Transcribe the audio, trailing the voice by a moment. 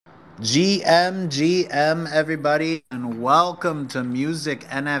GM, everybody, and welcome to Music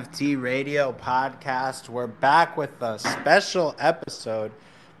NFT Radio Podcast. We're back with a special episode.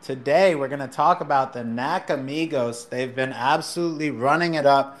 Today, we're going to talk about the Nakamigos. They've been absolutely running it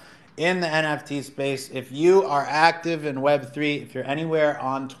up in the NFT space. If you are active in Web3, if you're anywhere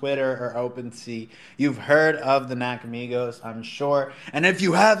on Twitter or OpenSea, you've heard of the Nakamigos, I'm sure. And if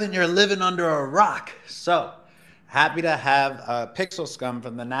you haven't, you're living under a rock. So, happy to have Pixel Scum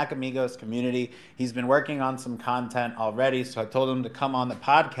from the Nakamigos community. He's been working on some content already, so I told him to come on the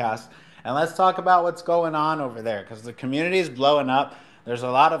podcast and let's talk about what's going on over there because the community is blowing up. There's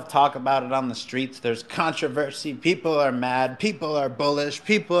a lot of talk about it on the streets. There's controversy. People are mad. People are bullish.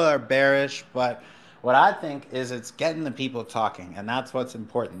 People are bearish. But what I think is it's getting the people talking, and that's what's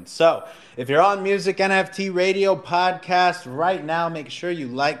important. So, if you're on Music NFT Radio Podcast right now, make sure you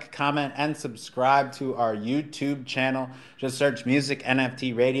like, comment, and subscribe to our YouTube channel. Just search Music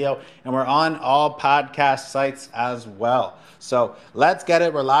NFT Radio, and we're on all podcast sites as well. So, let's get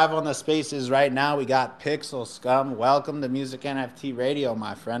it. We're live on the spaces right now. We got Pixel Scum. Welcome to Music NFT Radio,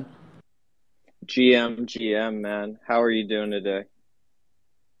 my friend. GM, man. How are you doing today?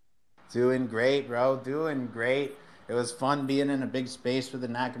 Doing great, bro. Doing great. It was fun being in a big space with the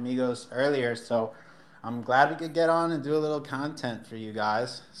Nakamigos earlier, so I'm glad we could get on and do a little content for you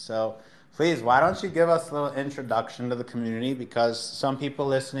guys. So please, why don't you give us a little introduction to the community because some people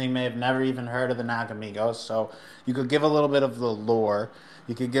listening may have never even heard of the Nakamigos. So you could give a little bit of the lore.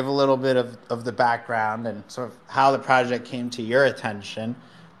 You could give a little bit of the background and sort of how the project came to your attention.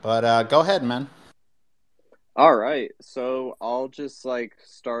 But go ahead, man. All right. So I'll just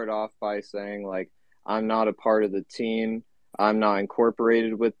start off by saying I'm not a part of the team. I'm not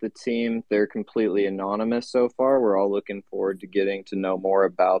incorporated with the team. They're completely anonymous so far. We're all looking forward to getting to know more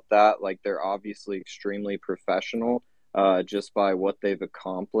about that. Like they're obviously extremely professional just by what they've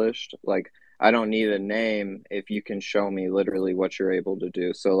accomplished. Like I don't need a name if you can show me literally what you're able to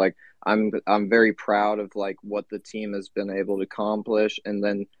do. So I'm very proud of what the team has been able to accomplish and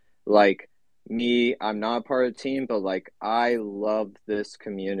then like me, I'm not part of the team, but I love this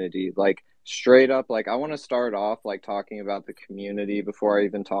community. Like straight up, I want to start off talking about the community before I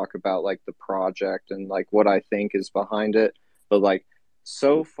even talk about the project and what I think is behind it. But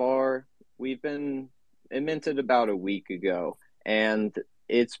so far, we've been it minted about a week ago, and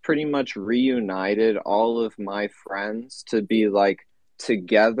it's pretty much reunited all of my friends to be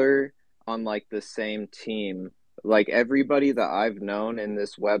together on the same team, everybody that I've known in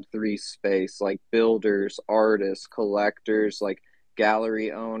this Web3 space, builders, artists, collectors,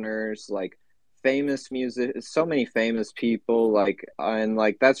 gallery owners, famous music, so many famous people, and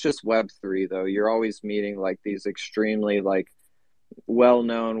that's just Web3 though. You're always meeting these extremely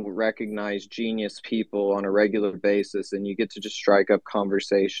well-known, recognized genius people on a regular basis, and you get to just strike up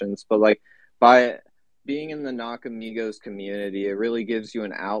conversations. But by being in the Nakamigos community, it really gives you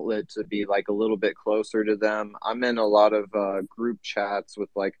an outlet to be a little bit closer to them. I'm in a lot of group chats with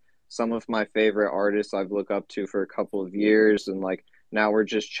some of my favorite artists I've looked up to for a couple of years, and now we're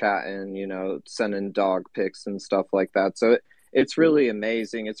just chatting, sending dog pics and stuff like that. So it's really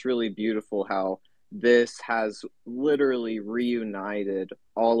amazing. It's really beautiful how this has literally reunited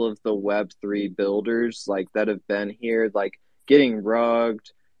all of the Web3 builders that have been here, getting rugged,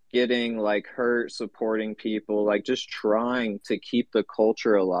 getting hurt, supporting people, just trying to keep the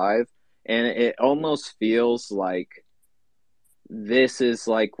culture alive. And it almost feels like this is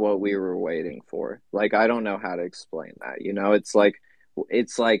what we were waiting for. I don't know how to explain that.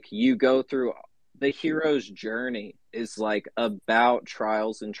 It's like you go through the hero's journey is about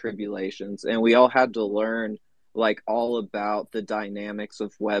trials and tribulations, and we all had to learn all about the dynamics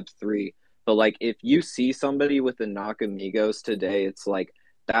of Web3. But if you see somebody with the Nakamigos today, it's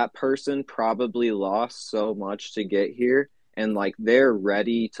that person probably lost so much to get here, and they're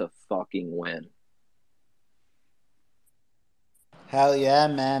ready to fucking win. Hell yeah,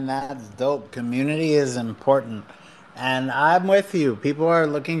 man. That's dope. Community is important. And I'm with you. People are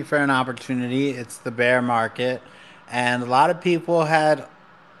looking for an opportunity. It's the bear market. And a lot of people had,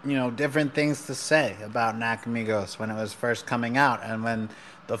 different things to say about Nakamigos when it was first coming out and when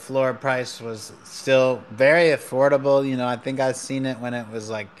the floor price was still very affordable. I think I've seen it when it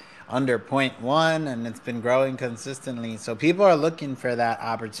was under point 0.1 and it's been growing consistently. So people are looking for that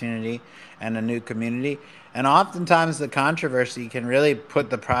opportunity and a new community. And oftentimes the controversy can really put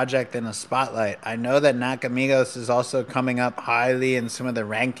the project in a spotlight. I know that Nakamigos is also coming up highly in some of the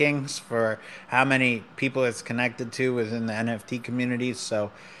rankings for how many people it's connected to within the NFT community.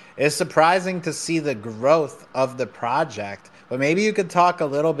 So it's surprising to see the growth of the project. But maybe you could talk a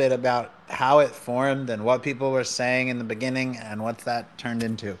little bit about how it formed and what people were saying in the beginning and what that turned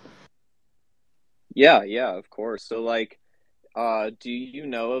into. Yeah, yeah, of course. So like, do you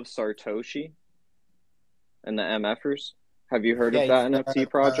know of Sartoshi and the MFers? Have you heard Yeah, of he's that NFT the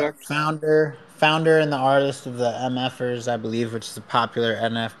project? founder and the artist of the MFers, I believe, which is a popular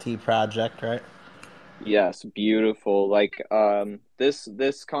NFT project, right? Yes, beautiful. Like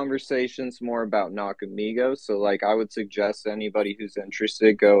this conversation's more about Nakamigos, so like I would suggest anybody who's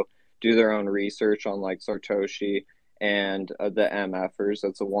interested go do their own research on like Sartoshi and the MFers.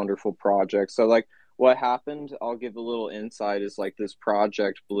 That's a wonderful project. So like what happened, I'll give a little insight is like this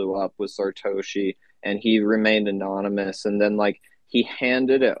project blew up with Sartoshi and he remained anonymous and then like he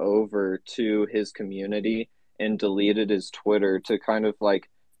handed it over to his community and deleted his Twitter to kind of like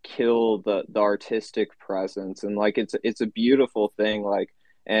kill the artistic presence and like it's a beautiful thing like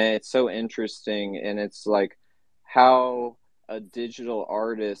and it's so interesting and it's like how a digital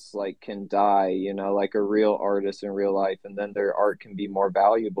artist like can die, you know, like a real artist in real life and then their art can be more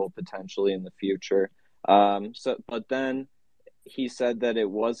valuable potentially in the future. So but then he said that it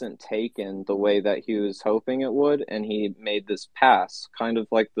wasn't taken the way that he was hoping it would, and he made this pass, kind of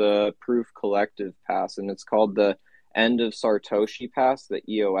like the Proof Collective pass, and it's called the End of Sartoshi pass, the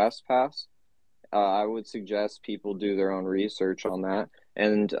EOS pass. I would suggest people do their own research on that.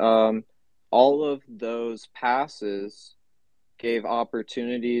 And all of those passes gave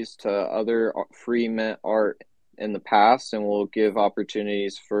opportunities to other free mint art in the past and will give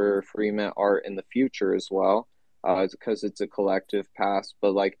opportunities for free mint art in the future as well because it's a collective pass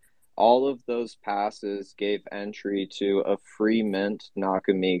but like all of those passes gave entry to a free mint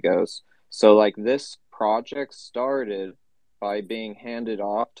Nakamigos, so like this project started by being handed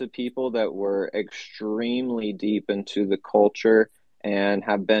off to people that were extremely deep into the culture and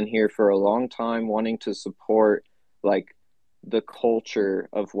have been here for a long time wanting to support like the culture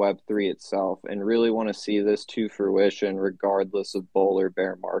of Web3 itself and really want to see this to fruition regardless of bull or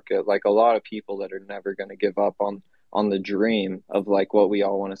bear market. Like a lot of people that are never going to give up on the dream of like what we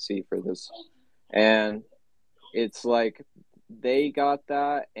all want to see for this. And it's like they got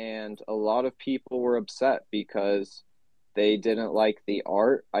that and a lot of people were upset because they didn't like the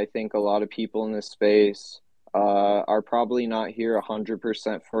art. I think a lot of people in this space are probably not here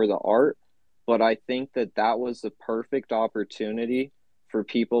 100% for the art, but I think that that was the perfect opportunity for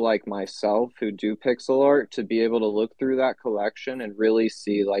people like myself who do pixel art to be able to look through that collection and really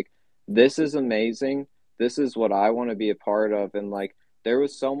see like this is amazing. This is what I want to be a part of. And like there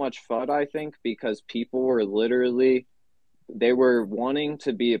was so much fun, I think, because people were literally they were wanting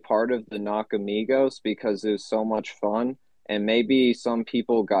to be a part of the Nakamigos because it was so much fun. And maybe some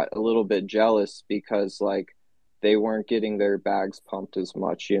people got a little bit jealous because like they weren't getting their bags pumped as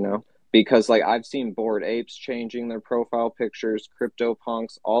much, you know? Because like I've seen Bored Apes changing their profile pictures, crypto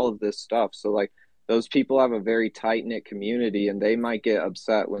punks, all of this stuff. So like those people have a very tight knit community and they might get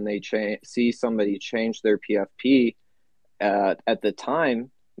upset when they see somebody change their PFP at the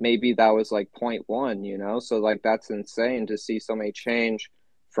time, maybe that was like point one, you know? So like that's insane to see somebody change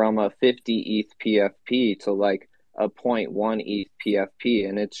from a 50 ETH PFP to like a point one ETH PFP.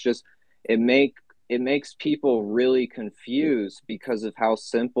 And it's just it makes people really confused because of how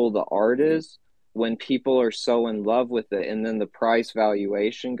simple the art is when people are so in love with it and then the price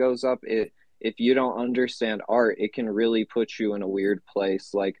valuation goes up. It if you don't understand art, it can really put you in a weird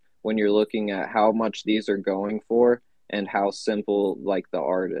place. Like when you're looking at how much these are going for and how simple like the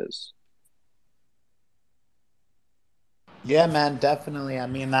art is. Yeah, man, definitely. I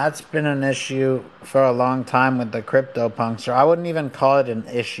mean, that's been an issue for a long time with the crypto punks, or I wouldn't even call it an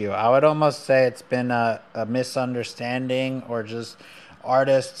issue. I would almost say it's been a misunderstanding or just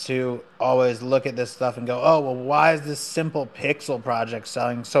artists who always look at this stuff and go, oh, well, why is this simple pixel project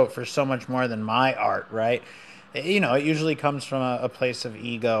selling for so much more than my art, right? It usually comes from a place of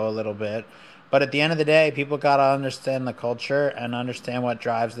ego a little bit. But at the end of the day, people gotta understand the culture and understand what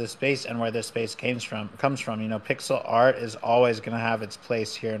drives this space and where this space comes from. Pixel art is always gonna have its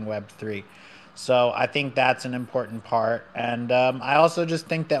place here in Web3. So I think that's an important part. And I also just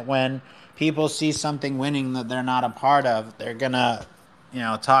think that when people see something winning that they're not a part of, they're gonna,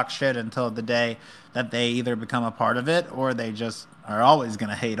 talk shit until the day that they either become a part of it or they just are always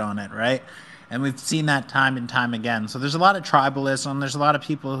gonna hate on it, right? And we've seen that time and time again. So there's a lot of tribalism. There's a lot of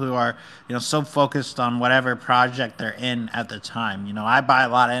people who are, so focused on whatever project they're in at the time. I buy a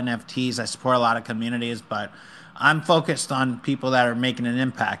lot of NFTs. I support a lot of communities, but I'm focused on people that are making an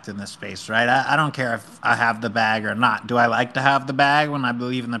impact in this space, right? I don't care if I have the bag or not. Do I like to have the bag when I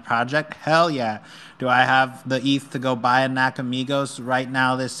believe in the project? Hell yeah. Do I have the ETH to go buy a Nakamigos right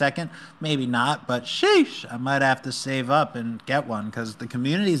now, this second? Maybe not, but sheesh, I might have to save up and get one because the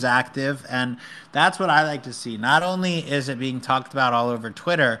community's active, and that's what I like to see. Not only is it being talked about all over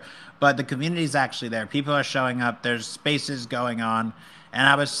Twitter, but the community's actually there. People are showing up, there's spaces going on. And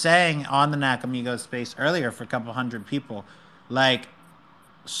I was saying on the Nakamigos space earlier for a couple hundred people, like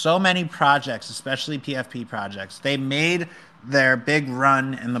so many projects, especially PFP projects, they made their big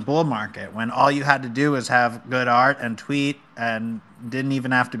run in the bull market when all you had to do was have good art and tweet and didn't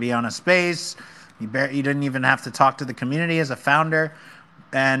even have to be on a space. You didn't even have to talk to the community as a founder.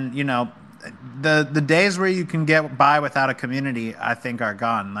 And, the days where you can get by without a community, I think are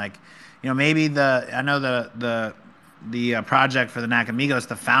gone. Like, maybe I know the project for the Nakamigos,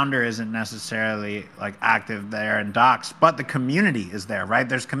 the founder isn't necessarily like active there in docs, but the community is there, right?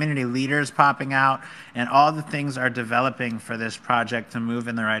 There's community leaders popping out, and all the things are developing for this project to move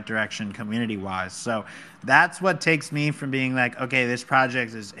in the right direction community wise. So that's what takes me from being like, okay, this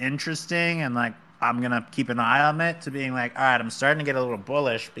project is interesting and like I'm gonna keep an eye on it to being like, all right, I'm starting to get a little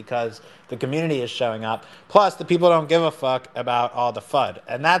bullish because the community is showing up. Plus, the people don't give a fuck about all the FUD,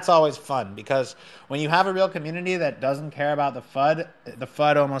 and that's always fun because when you have a real community that doesn't care about the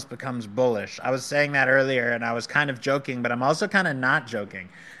FUD almost becomes bullish. I was saying that earlier, and I was kind of joking, but I'm also kind of not joking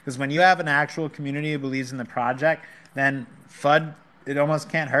because when you have an actual community who believes in the project, then FUD it almost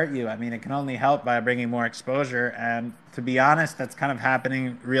can't hurt you. I mean, it can only help by bringing more exposure. And to be honest, that's kind of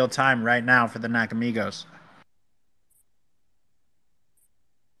happening real time right now for the Nakamigos.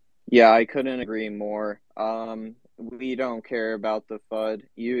 Yeah, I couldn't agree more. We don't care about the FUD.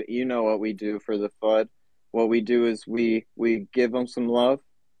 You know what we do for the FUD. What we do is we give them some love,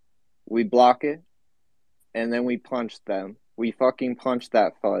 we block it, and then we punch them. We fucking punch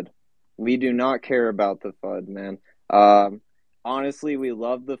that FUD. We do not care about the FUD, man. Um, Honestly, we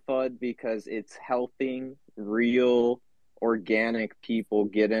love the FUD because it's helping real organic people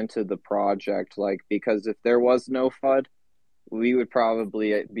get into the project. Like, because if there was no FUD, we would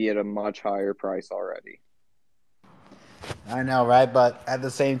probably be at a much higher price already. I know, right? But at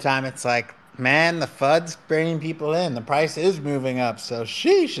the same time, it's like, man, the FUD's bringing people in. The price is moving up. So,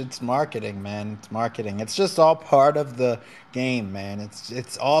 sheesh, it's marketing, man. It's marketing. It's just all part of the game, man.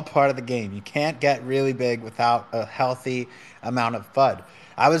 It's all part of the game. You can't get really big without a healthy amount of FUD.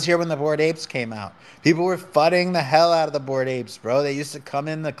 I was here when the Bored Apes came out. People were fudding the hell out of the Bored Apes, bro. They used to come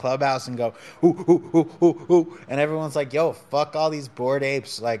in the clubhouse and go, ooh, ooh, ooh, ooh, ooh. And everyone's like, yo, fuck all these Bored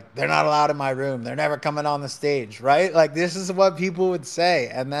Apes. Like, they're not allowed in my room. They're never coming on the stage, right? Like, this is what people would say.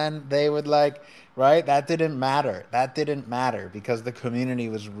 And then they would, like, right? That didn't matter. That didn't matter because the community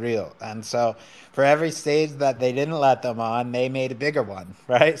was real. And so for every stage that they didn't let them on, they made a bigger one,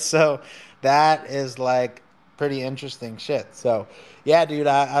 right? So that is like pretty interesting shit. So, yeah, dude,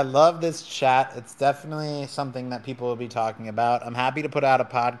 I love this chat. It's definitely something that people will be talking about. I'm happy to put out a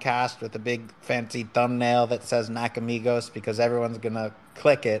podcast with a big fancy thumbnail that says Nakamigos because everyone's going to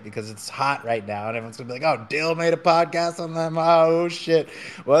click it because it's hot right now. And everyone's going to be like, oh, Dill made a podcast on them. Oh, shit.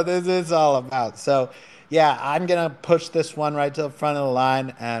 What is this all about? So, yeah, I'm gonna push this one right to the front of the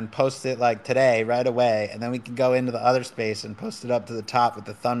line and post it like today, right away, and then we can go into the other space and post it up to the top with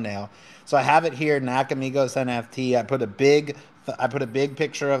the thumbnail. So I have it here, Nakamigos NFT. I put a big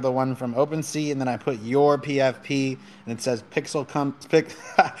picture of the one from OpenSea, and then I put your PFP, and it says Pixel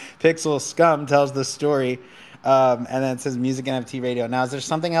Scum tells the story, and then it says Music NFT Radio. Now, is there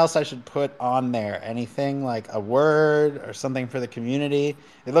something else I should put on there? Anything like a word or something for the community?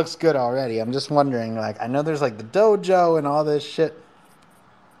 It looks good already. I'm just wondering, like, I know there's like the dojo and all this shit.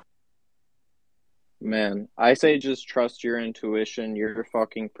 Man, I say just trust your intuition. You're a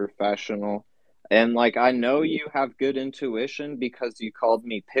fucking professional. And like I know you have good intuition because you called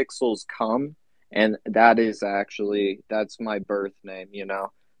me Pixels Come, and that is actually that's my birth name, you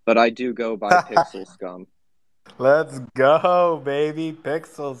know. But I do go by Pixel Scum. Let's go, baby.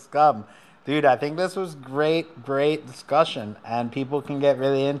 Pixel scum. Dude, I think this was great discussion. And people can get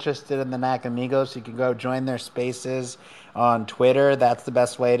really interested in the Nakamigos. You can go join their spaces on Twitter. That's the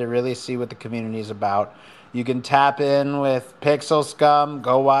best way to really see what the community is about. You can tap in with Pixel Scum.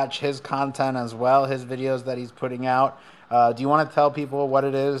 Go watch his content as well, his videos that he's putting out. Do you want to tell people what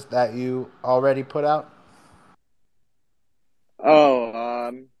it is that you already put out? Oh,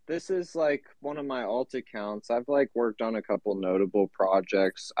 this is like one of my alt accounts. I've like worked on a couple notable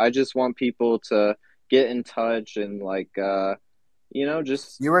projects. I just want people to get in touch and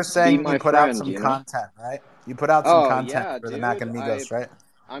just You were be saying you my put out friend, some you know? content, right? You put out some Oh content yeah, for the dude. Nakamigos, right?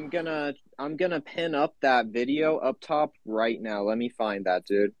 I'm gonna pin up that video up top right now. Let me find that,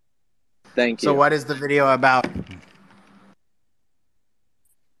 dude. Thank So you. what is the video about?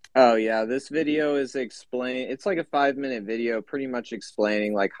 Oh yeah, this video is it's like a 5 minute video pretty much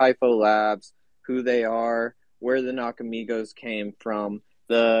explaining like Hypho Labs, who they are, where the Nakamigos came from,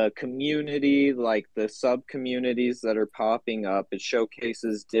 the community, like the sub communities that are popping up. It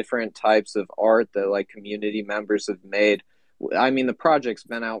showcases different types of art that like community members have made. I mean, the project's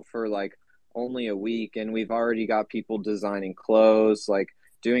been out for like only a week and we've already got people designing clothes, like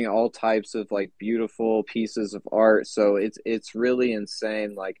doing all types of like beautiful pieces of art. So it's really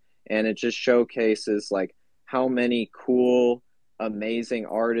insane. Like, and it just showcases like how many cool, amazing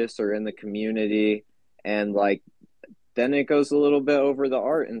artists are in the community, and like then it goes a little bit over the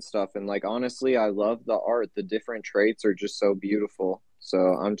art and stuff. And like honestly, I love the art. The different traits are just so beautiful. So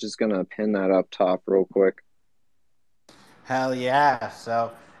I'm just gonna pin that up top real quick. Hell yeah.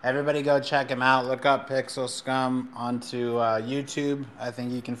 So everybody go check him out. Look up Pixel Scum onto YouTube. I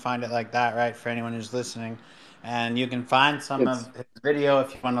think you can find it like that, right? For anyone who's listening. And you can find some of It's his video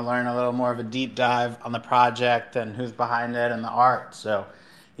if you want to learn a little more of a deep dive on the project and who's behind it and the art. So,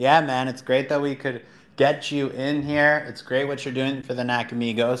 yeah, man, it's great that we could get you in here. It's great what you're doing for the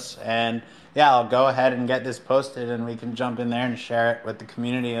Nakamigos. And yeah, I'll go ahead and get this posted and we can jump in there and share it with the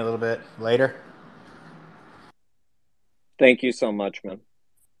community a little bit later. Thank you so much, man.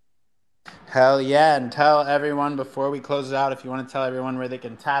 Hell yeah. And tell everyone before we close it out if you want to tell everyone where they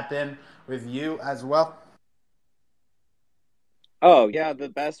can tap in with you as well. Oh, yeah, the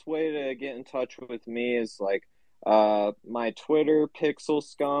best way to get in touch with me is like my Twitter, Pixel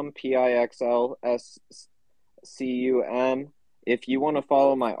Scum, PIXLSCUM. If you want to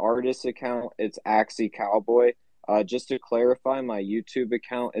follow my artist account, it's Axie Cowboy. Just to clarify, my YouTube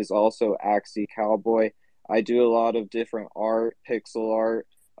account is also Axie Cowboy. I do a lot of different art, pixel art,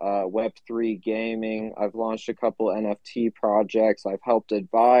 Web3 gaming. I've launched a couple NFT projects. I've helped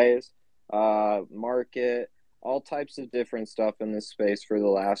advise, market, all types of different stuff in this space for the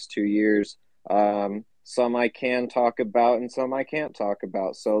last 2 years. Some I can talk about and some I can't talk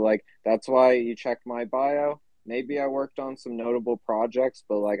about. So, like, that's why you check my bio. Maybe I worked on some notable projects,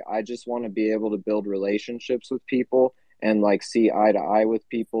 but like, I just want to be able to build relationships with people and like see eye to eye with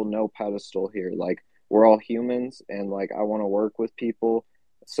people. No pedestal here. Like, we're all humans and like, I want to work with people.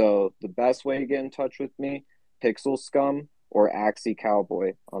 So, the best way to get in touch with me, Pixel Scum or Axie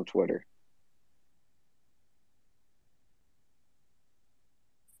Cowboy on Twitter.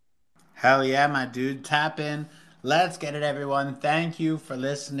 Hell yeah, my dude. Tap in. Let's get it, everyone. Thank you for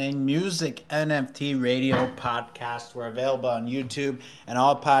listening. Music NFT Radio Podcast. We're available on YouTube and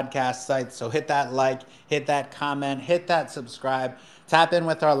all podcast sites. So hit that like, hit that comment, hit that subscribe. Tap in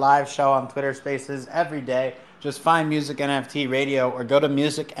with our live show on Twitter Spaces every day. Just find Music NFT Radio or go to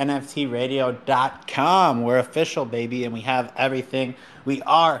musicnftradio.com. We're official, baby, and we have everything. We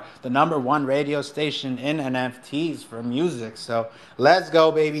are the number one radio station in NFTs for music. So let's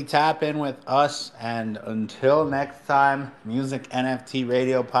go, baby. Tap in with us. And until next time, Music NFT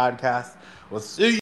Radio Podcast. We'll see you.